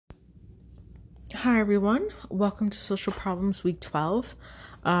Hi, everyone. Welcome to Social Problems Week 12.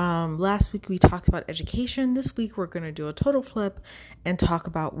 Last week we talked about education. This week we're going to do a total flip and talk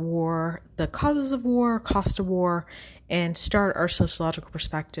about war, the causes of war, cost of war, and start our sociological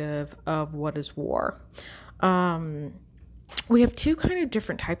perspective of what is war. We have two kind of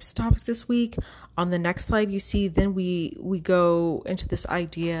different types of topics this week. On the next slide, you see, then we go into this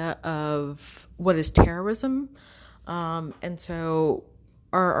idea of what is terrorism. And so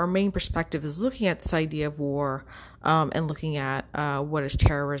our main perspective is looking at this idea of war and looking at what is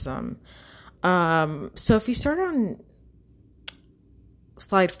terrorism. So if you start on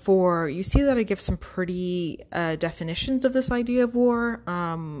slide 4, you see that I give some pretty definitions of this idea of war.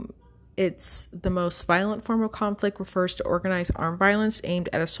 It's the most violent form of conflict, refers to organized armed violence aimed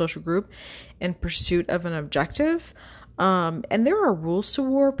at a social group in pursuit of an objective. And there are rules to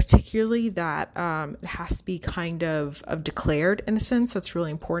war, particularly that it has to be kind of declared in a sense. That's really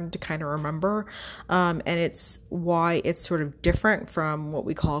important to kind of remember. And it's why it's sort of different from what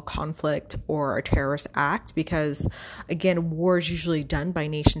we call conflict or a terrorist act, because again, war is usually done by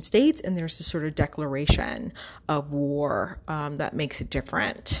nation states, and there's this sort of declaration of war that makes it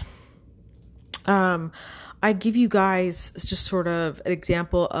different. I'd give you guys just sort of an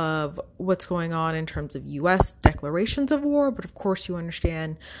example of what's going on in terms of U.S. declarations of war. But of course, you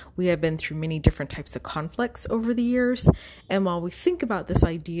understand we have been through many different types of conflicts over the years. And while we think about this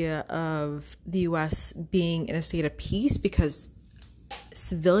idea of the U.S. being in a state of peace, because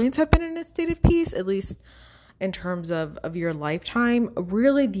civilians have been in a state of peace, at least in terms of your lifetime,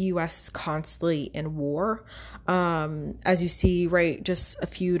 really the U.S. is constantly in war. As you see, right, just a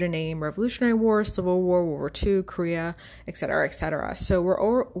few to name: Revolutionary War, Civil War, World War II, Korea, et cetera, et cetera. So we're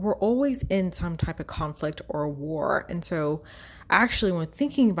always in some type of conflict or war. And so actually, when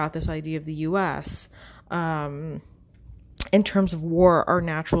thinking about this idea of the U.S., in terms of war, our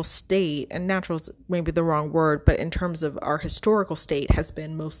natural state, and natural is maybe the wrong word, but in terms of our historical state, has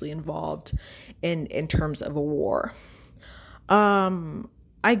been mostly involved in terms of a war.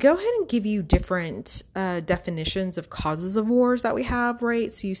 I go ahead and give you different definitions of causes of wars that we have,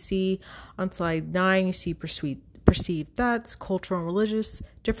 right? So you see on slide 9, you see perceived threats, cultural and religious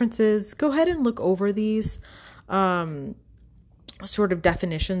differences. Go ahead and look over these sort of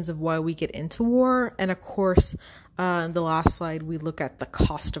definitions of why we get into war. And of course, in the last slide, we look at the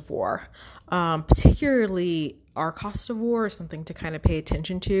cost of war. Particularly our cost of war is something to kind of pay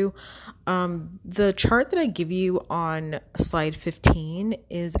attention to. The chart that I give you on slide 15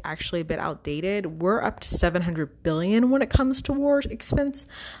 is actually a bit outdated. We're up to 700 billion when it comes to war expense,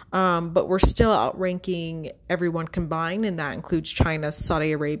 but we're still outranking everyone combined, and that includes China,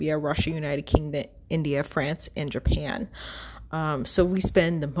 Saudi Arabia, Russia, United Kingdom, India, France, and Japan. So we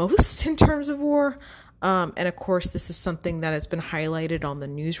spend the most in terms of war. And of course, this is something that has been highlighted on the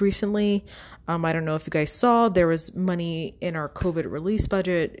news recently. I don't know if you guys saw, there was money in our COVID release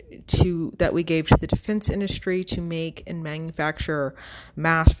budget that we gave to the defense industry to make and manufacture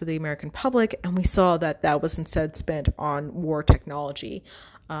masks for the American public. And we saw that was instead spent on war technology.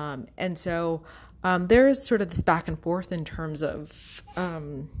 And so there is sort of this back and forth in terms of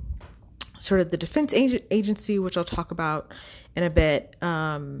sort of the defense agency, which I'll talk about in a bit,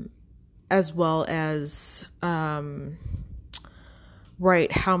 as well as,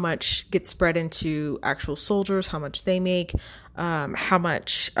 right, how much gets spread into actual soldiers, how much they make, how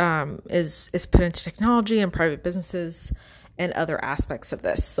much is put into technology and private businesses and other aspects of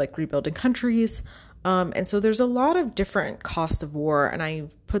this, like rebuilding countries. And so there's a lot of different costs of war, and I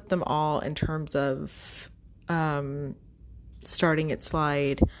put them all in terms of starting at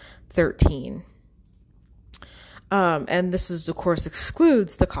slide 13. And this is, of course,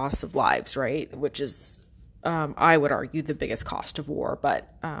 excludes the cost of lives, right? Which is, I would argue, the biggest cost of war. But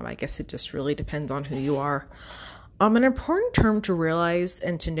I guess it just really depends on who you are. An important term to realize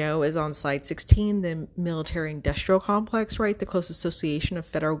and to know is on slide 16, the military-industrial complex, right? The close association of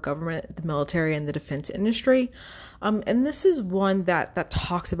federal government, the military, and the defense industry. And this is one that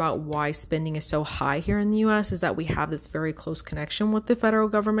talks about why spending is so high here in the U.S., is that we have this very close connection with the federal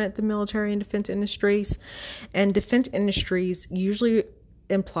government, the military, and defense industries. And defense industries usually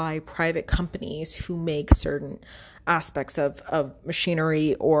imply private companies who make certain aspects of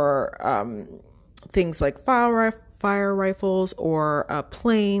machinery or things like fire rifles or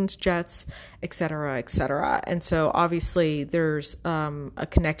planes, jets, etc., etc. And so obviously there's a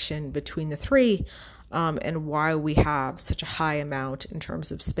connection between the three, and why we have such a high amount in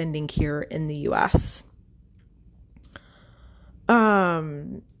terms of spending here in the U.S.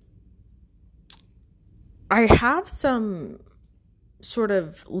 I have some sort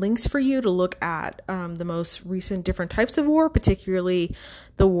of links for you to look at the most recent different types of war, particularly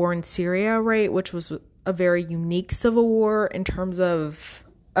the war in Syria, right, which was a very unique civil war in terms of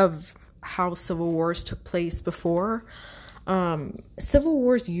how civil wars took place before. Civil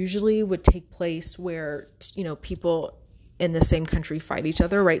wars usually would take place where, people in the same country fight each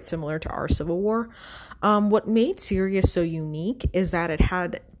other, right? Similar to our civil war. What made Syria so unique is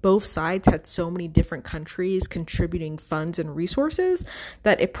that both sides had so many different countries contributing funds and resources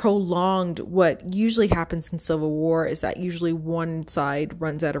that it prolonged what usually happens in civil war is that usually one side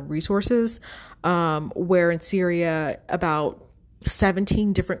runs out of resources, where in Syria, about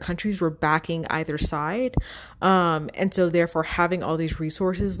 17 different countries were backing either side. And so therefore having all these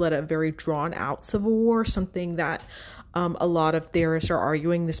resources led a very drawn out civil war, something that a lot of theorists are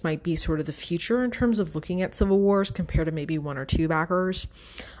arguing this might be sort of the future in terms of looking at civil wars compared to maybe one or two backers.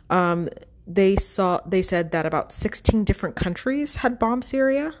 They said that about 16 different countries had bombed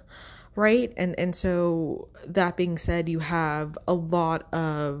Syria, right? And so that being said, you have a lot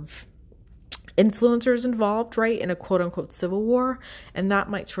of influencers involved, right, in a quote unquote civil war, and that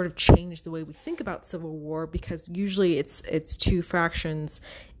might sort of change the way we think about civil war, because usually it's two factions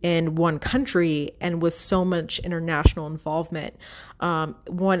in one country, and with so much international involvement,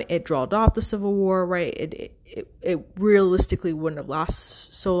 one, it drawled off the civil war, right? It realistically wouldn't have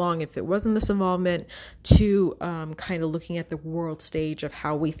lasted so long if it wasn't this involvement. Two, kind of looking at the world stage of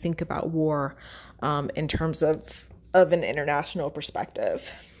how we think about war in terms of an international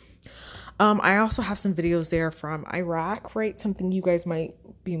perspective. I also have some videos there from Iraq, right? Something you guys might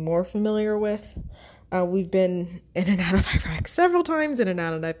be more familiar with. We've been in and out of Iraq several times, in and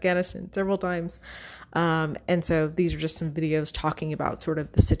out of Afghanistan several times. And so these are just some videos talking about sort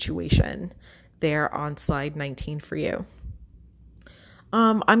of the situation there on slide 19 for you.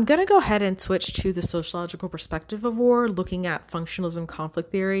 I'm going to go ahead and switch to the sociological perspective of war, looking at functionalism,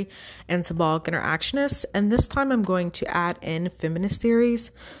 conflict theory, and symbolic interactionists. And this time I'm going to add in feminist theories.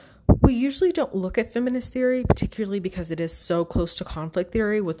 We usually don't look at feminist theory, particularly because it is so close to conflict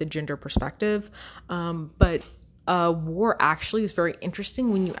theory with the gender perspective. But war actually is very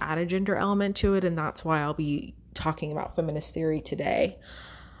interesting when you add a gender element to it, and that's why I'll be talking about feminist theory today.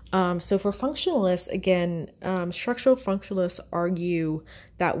 So for functionalists, again, structural functionalists argue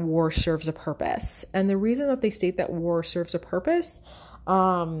that war serves a purpose. And the reason that they state that war serves a purpose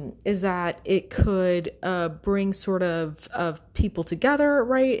is that it could bring sort of people together,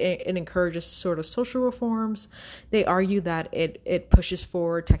 right? It encourages sort of social reforms. They argue that it pushes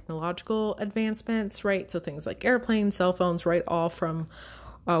forward technological advancements, right? So things like airplanes, cell phones, right? All from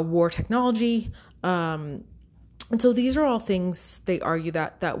war technology. And so these are all things they argue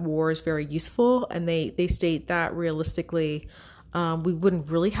that war is very useful, and they state that realistically we wouldn't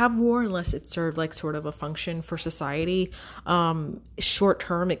really have war unless it served like sort of a function for society. Short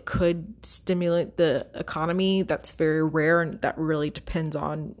term, it could stimulate the economy. That's very rare, and that really depends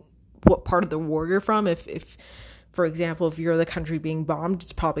on what part of the war you're from. If for example, if you're the country being bombed,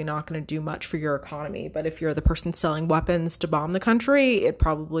 it's probably not going to do much for your economy. But if you're the person selling weapons to bomb the country, it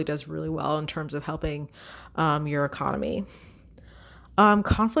probably does really well in terms of helping your economy.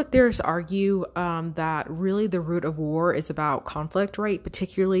 Conflict theorists argue that really the root of war is about conflict, right?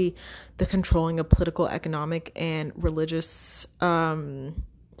 Particularly the controlling of political, economic, and religious, controlling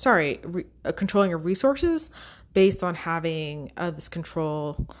of resources based on having this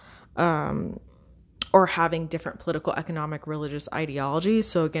control or having different political, economic, religious ideologies.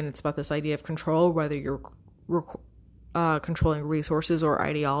 So again, it's about this idea of control, whether you're controlling resources or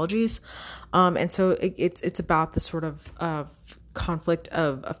ideologies. And so it's about the sort of conflict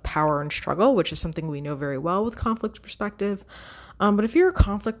of power and struggle, which is something we know very well with conflict perspective. But if you're a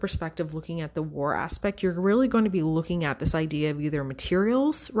conflict perspective looking at the war aspect, you're really going to be looking at this idea of either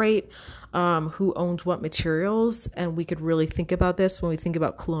materials, right? Who owns what materials? And we could really think about this when we think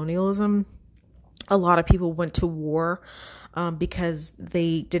about colonialism. A lot of people went to war because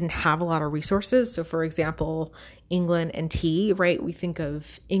they didn't have a lot of resources. So for example, England and tea, right? We think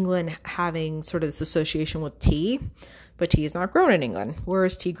of England having sort of this association with tea, but tea is not grown in England. Where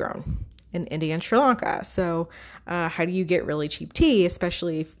is tea grown? In India and Sri Lanka. So how do you get really cheap tea,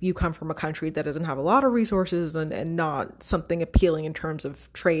 especially if you come from a country that doesn't have a lot of resources and not something appealing in terms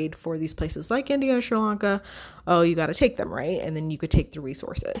of trade for these places like India and Sri Lanka? Oh, you got to take them, right? And then you could take the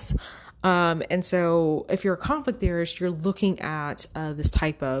resources. And so if you're a conflict theorist, you're looking at this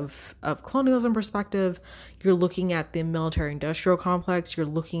type of colonialism perspective. You're looking at the military industrial complex. You're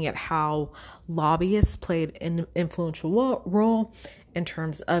looking at how lobbyists played an influential role in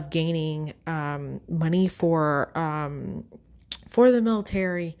terms of gaining money for the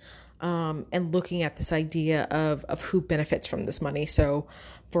military. and looking at this idea of who benefits from this money. So,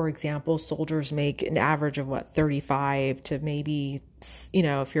 for example, soldiers make an average of 35 to maybe,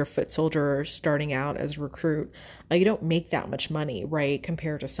 if you're a foot soldier starting out as a recruit, you don't make that much money, right?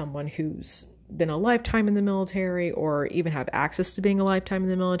 Compared to someone who's been a lifetime in the military, or even have access to being a lifetime in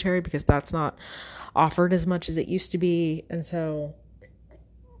the military, because that's not offered as much as it used to be. And so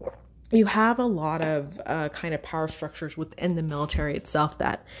you have a lot of kind of power structures within the military itself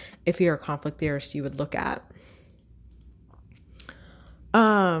that, if you're a conflict theorist, you would look at.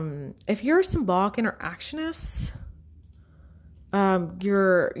 If you're a symbolic interactionist,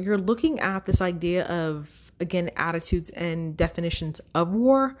 you're looking at this idea of, again, attitudes and definitions of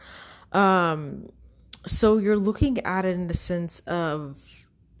war. So you're looking at it in the sense of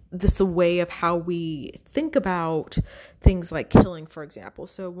this a way of how we think about things like killing, for example.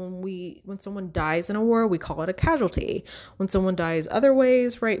 So when someone dies in a war, we call it a casualty. When someone dies other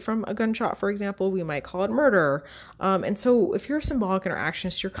ways, right, from a gunshot, for example, we might call it murder. And so if you're a symbolic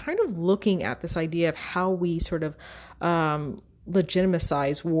interactionist, you're kind of looking at this idea of how we sort of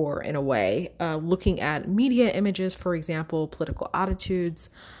legitimize war in a way, looking at media images, for example, political attitudes.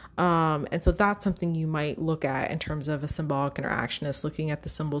 And so that's something you might look at in terms of a symbolic interactionist, looking at the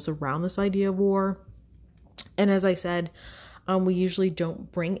symbols around this idea of war. And as I said, we usually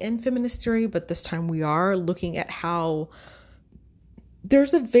don't bring in feminist theory, but this time we are looking at how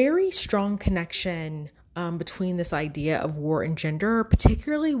there's a very strong connection between this idea of war and gender.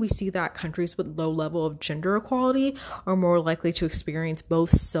 Particularly, we see that countries with low level of gender equality are more likely to experience both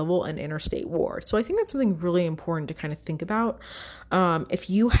civil and interstate war. So I think that's something really important to kind of think about. If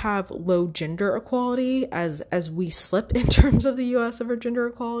you have low gender equality, as we slip in terms of the U.S. of our gender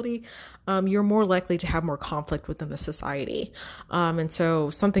equality, you're more likely to have more conflict within the society. And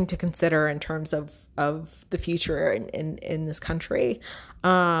so something to consider in terms of the future in this country.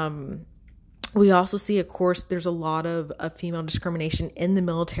 We also see, of course, there's a lot of female discrimination in the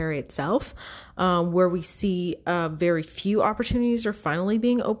military itself, where we see very few opportunities are finally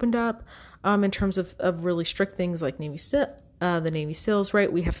being opened up in terms of really strict things like the Navy SEALs,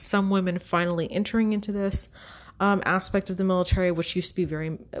 right? We have some women finally entering into this aspect of the military, which used to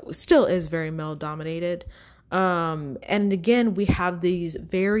be still is very male dominated. And again, we have these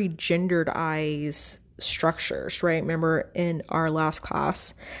very gendered structures, right? Remember in our last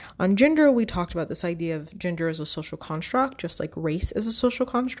class on gender, we talked about this idea of gender as a social construct, just like race is a social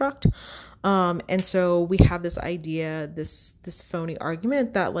construct. And so we have this idea, this phony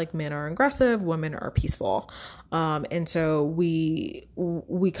argument that like men are aggressive, women are peaceful. And so we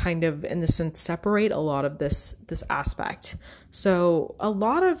kind of, in the sense, separate a lot of this aspect. So a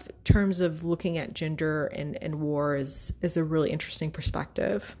lot of terms of looking at gender and war is a really interesting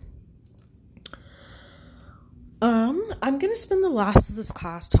perspective. I'm going to spend the last of this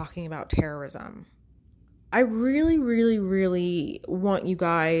class talking about terrorism. I really, really, really want you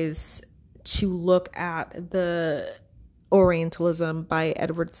guys to look at the Orientalism by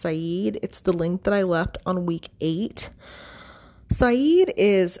Edward Said. It's the link that I left on week 8. Said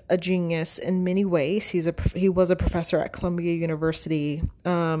is a genius in many ways. He was a professor at Columbia University.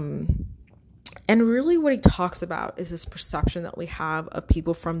 And really what he talks about is this perception that we have of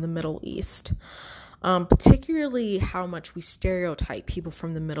people from the Middle East. Particularly how much we stereotype people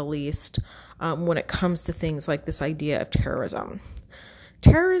from the Middle East when it comes to things like this idea of terrorism.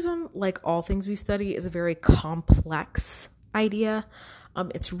 Terrorism, like all things we study, is a very complex idea.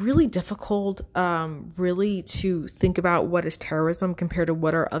 It's really difficult really to think about what is terrorism compared to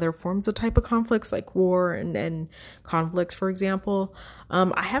what are other forms of type of conflicts like war and conflicts, for example.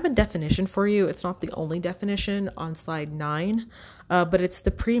 I have a definition for you. It's not the only definition on slide 9, but it's the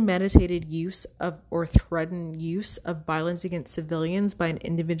premeditated use of or threatened use of violence against civilians by an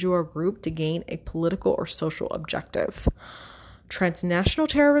individual or group to gain a political or social objective. Transnational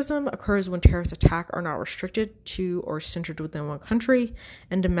terrorism occurs when terrorist attacks are not restricted to or centered within one country,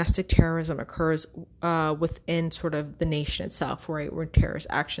 and domestic terrorism occurs within sort of the nation itself, right, where terrorist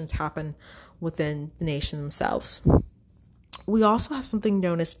actions happen within the nation themselves. We also have something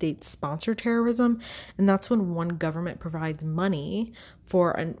known as state-sponsored terrorism, and that's when one government provides money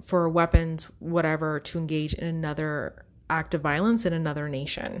for weapons, whatever, to engage in another act of violence in another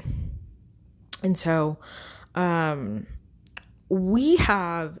nation. And so, we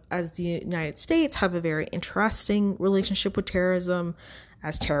have, as the United States, have a very interesting relationship with terrorism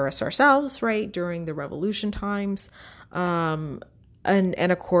as terrorists ourselves, right, during the revolution times. And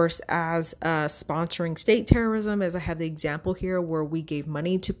of course, as sponsoring state terrorism, as I have the example here where we gave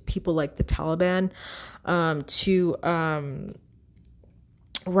money to people like the Taliban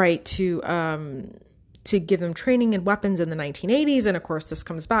to give them training and weapons in the 1980s. And of course, this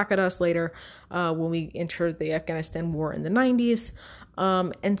comes back at us later when we entered the Afghanistan war in the 90s.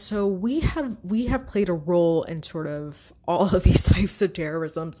 And so we have played a role in sort of all of these types of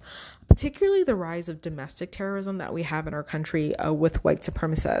terrorisms, particularly the rise of domestic terrorism that we have in our country with white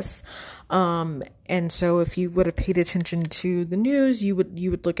supremacists. And so if you would have paid attention to the news, you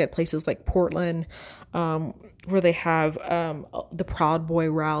would look at places like Portland, where they have the Proud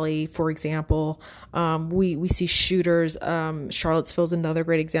Boy rally, for example. We see shooters. Charlottesville's another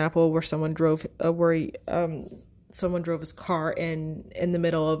great example where someone drove his car in the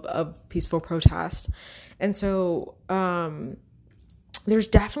middle of peaceful protest. And so there's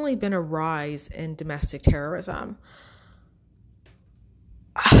definitely been a rise in domestic terrorism.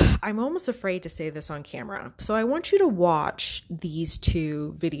 I'm almost afraid to say this on camera. So I want you to watch these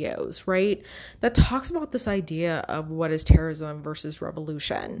two videos, right? That talks about this idea of what is terrorism versus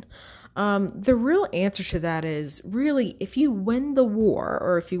revolution. The real answer to that is really, if you win the war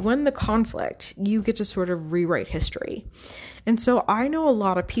or if you win the conflict, you get to sort of rewrite history. And so I know a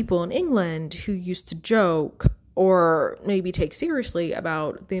lot of people in England who used to joke or maybe take seriously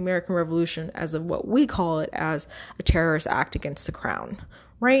about the American Revolution as of what we call it as a terrorist act against the crown,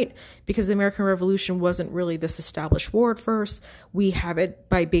 right? Because the American Revolution wasn't really this established war at first. We have it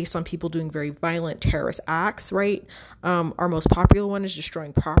based on people doing very violent terrorist acts, right? Our most popular one is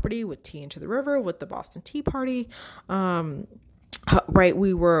destroying property with Tea into the River, with the Boston Tea Party. Right,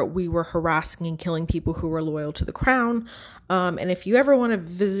 we were harassing and killing people who were loyal to the crown. And if you ever want to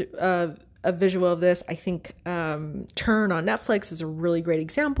visit a visual of this, I think Turn on Netflix is a really great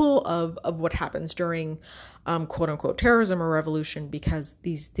example of what happens during quote unquote terrorism or revolution, because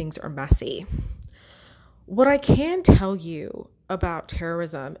these things are messy. What I can tell you about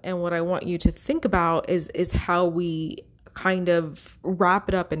terrorism and what I want you to think about is how we kind of wrap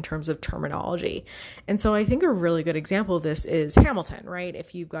it up in terms of terminology. And so I think a really good example of this is Hamilton, right?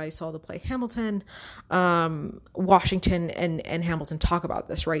 If you guys saw the play Hamilton, Washington and Hamilton talk about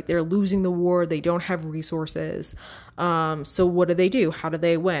this, right? They're losing the war. They don't have resources. So what do? How do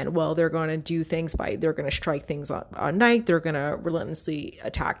they win? Well, they're going to do things they're going to strike things on night. They're going to relentlessly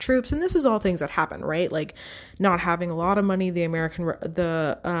attack troops. And this is all things that happen, right? Like not having a lot of money, the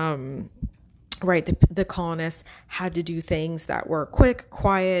colonists had to do things that were quick,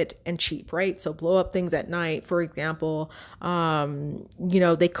 quiet, and cheap, right? So blow up things at night, for example.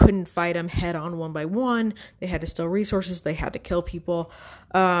 They couldn't fight them head on one by one. They had to steal resources. They had to kill people.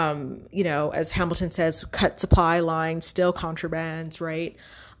 As Hamilton says, cut supply lines, steal contrabands, right?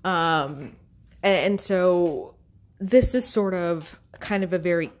 And so this is sort of kind of a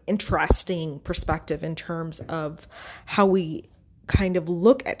very interesting perspective in terms of how we kind of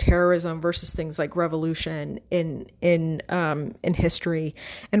look at terrorism versus things like revolution in history.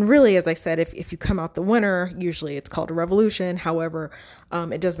 And really, as I said, if you come out the winner, usually it's called a revolution. However,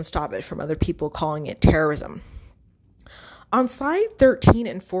 it doesn't stop it from other people calling it terrorism. On slide 13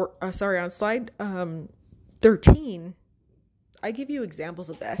 on slide 13, I give you examples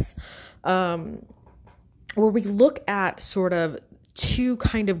of this, where we look at sort of two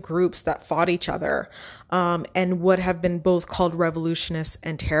kind of groups that fought each other, and would have been both called revolutionists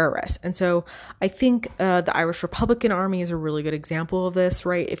and terrorists. And so I think the Irish Republican Army is a really good example of this,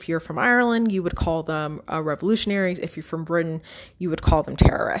 right? If you're from Ireland, you would call them revolutionaries. If you're from Britain, you would call them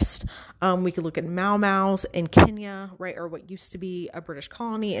terrorists. We could look at Mau Mau's in Kenya, right? Or what used to be a British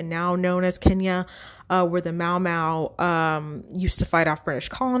colony and now known as Kenya, where the Mau Mau used to fight off British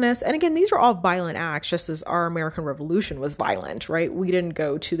colonists. And again, these are all violent acts, just as our American Revolution was violent, right? We didn't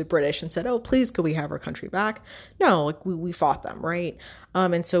go to the British and said, oh, please, could we have our country back? No, like we fought them, right?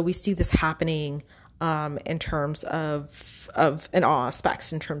 And so we see this happening in terms of in all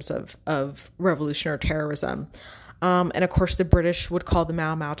aspects, in terms of revolution or terrorism. And of course, the British would call the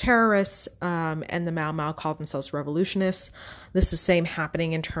Mau Mau terrorists, and the Mau Mau called themselves revolutionists. This is the same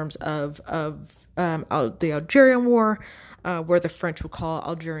happening in terms of the Algerian War, where the French would call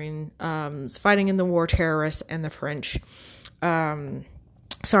Algerians fighting in the war terrorists, and the French, and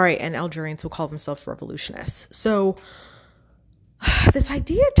Algerians will call themselves revolutionists. So this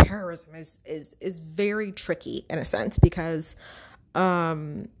idea of terrorism is very tricky in a sense, because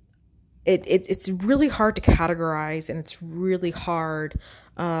it's really hard to categorize, and it's really hard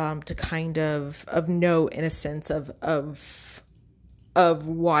to kind of know in a sense of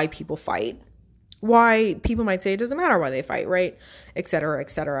why people fight. Why people might say it doesn't matter why they fight, right? Et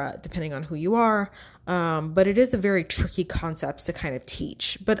cetera, depending on who you are. But it is a very tricky concept to kind of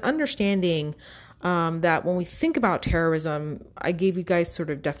teach. But understanding that when we think about terrorism, I gave you guys sort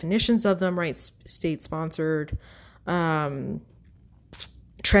of definitions of them, right? State-sponsored,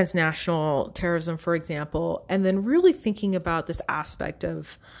 transnational terrorism, for example, and then really thinking about this aspect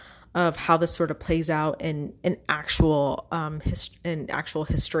of how this sort of plays out in actual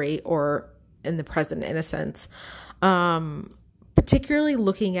history, or in the present, in a sense, particularly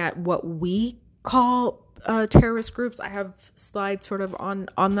looking at what we call terrorist groups. I have slides sort of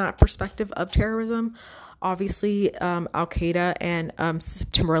on that perspective of terrorism. Obviously, Al-Qaeda and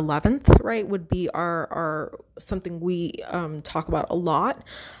September 11th, right, would be our something we talk about a lot.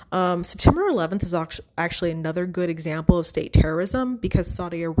 September 11th is actually another good example of state terrorism, because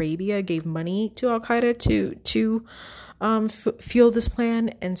Saudi Arabia gave money to Al-Qaeda to fuel this plan,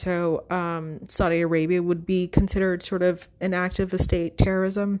 and so Saudi Arabia would be considered sort of an act of state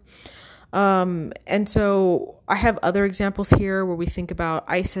terrorism. And so I have other examples here where we think about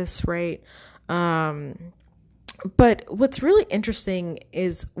ISIS, right? But what's really interesting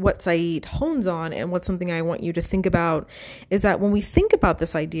is what Saeed hones on, and what's something I want you to think about, is that when we think about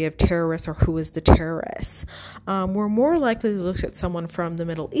this idea of terrorists, or who is the terrorist, we're more likely to look at someone from the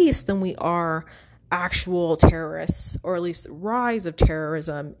Middle East than we are actual terrorists, or at least the rise of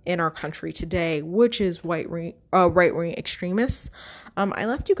terrorism in our country today, which is right-wing extremists. I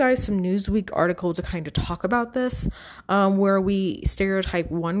left you guys some Newsweek article to kind of talk about this, where we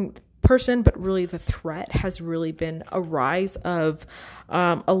stereotype one person, but really the threat has really been a rise of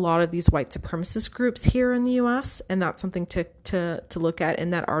a lot of these white supremacist groups here in the US, and that's something to look at in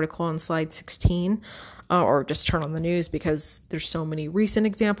that article on slide 16, or just turn on the news, because there's so many recent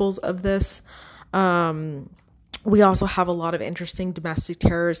examples of this. We also have a lot of interesting domestic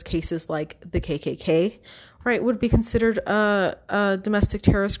terrorist cases, like the KKK, right, would be considered a domestic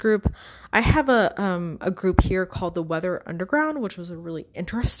terrorist group. I have a group here called the Weather Underground, which was a really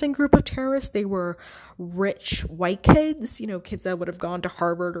interesting group of terrorists. They were rich white kids, kids that would have gone to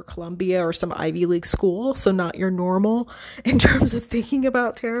Harvard or Columbia or some Ivy League school, so not your normal in terms of thinking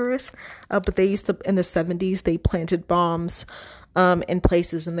about terrorists. But they used to, in the 70s, they planted bombs in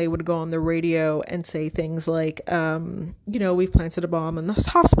places, and they would go on the radio and say things like, we've planted a bomb in this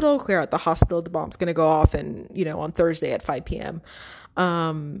hospital, clear out the hospital, the bomb's going to go off on Thursday at 5 p.m.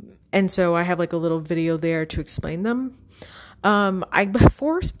 And so I have like a little video there to explain them.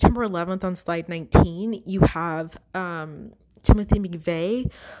 Before September 11th, on slide 19, you have Timothy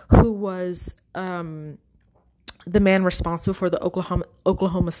McVeigh, who was the man responsible for the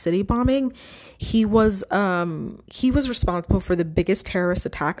Oklahoma City bombing. He was responsible for the biggest terrorist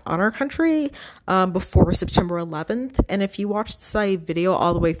attack on our country before September 11th. And if you watch the Saeed video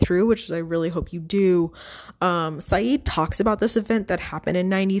all the way through, which I really hope you do, Saeed talks about this event that happened in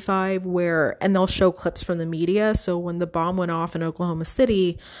 95, and they'll show clips from the media. So when the bomb went off in Oklahoma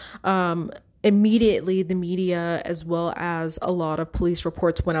City, immediately the media, as well as a lot of police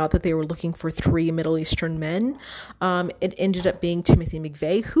reports, went out that they were looking for 3 Middle Eastern men. It ended up being Timothy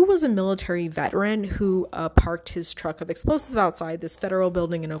McVeigh, who was a military veteran who parked his truck of explosives outside this federal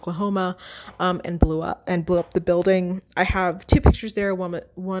building in Oklahoma, and blew up the building. I have 2 pictures there,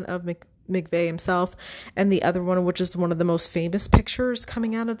 one of McVeigh himself, and the other one, which is one of the most famous pictures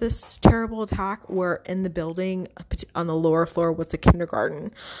coming out of this terrible attack, where in the building on the lower floor was a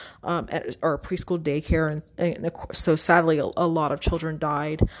kindergarten or a preschool daycare, and so sadly a lot of children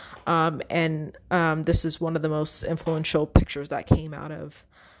died, and this is one of the most influential pictures that came out of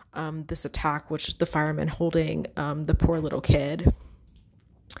this attack, which the firemen holding the poor little kid.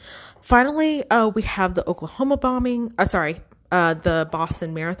 Finally, we have the Oklahoma bombing. The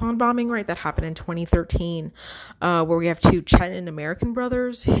Boston Marathon bombing, right, that happened in 2013, where we have 2 Chechen American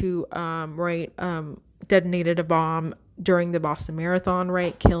brothers who, detonated a bomb during the Boston Marathon,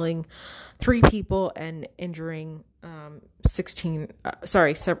 right, killing 3 people and injuring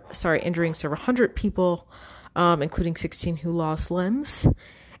injuring several hundred people, including 16 who lost limbs.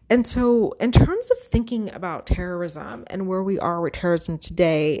 And so in terms of thinking about terrorism and where we are with terrorism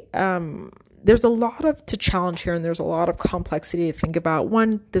today, there's a lot to challenge here, and there's a lot of complexity to think about.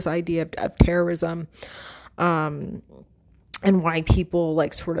 One, this idea of terrorism, and why people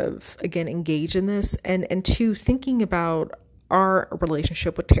again engage in this, and 2, thinking about our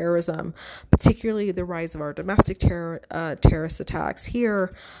relationship with terrorism, particularly the rise of our domestic terrorist attacks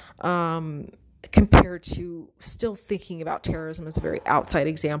here, compared to still thinking about terrorism as a very outside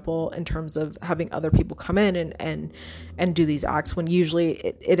example in terms of having other people come in and do these acts, when usually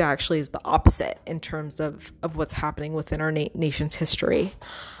it actually is the opposite in terms of what's happening within our nation's history.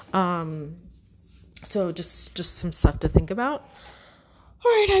 So just some stuff to think about.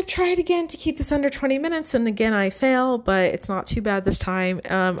 All right, I've tried again to keep this under 20 minutes, and again, I fail, but it's not too bad this time.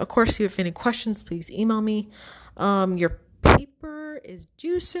 Of course, if you have any questions, please email me. Your paper is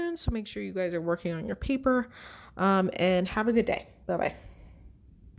due soon, so make sure you guys are working on your paper, and have a good day. Bye-bye.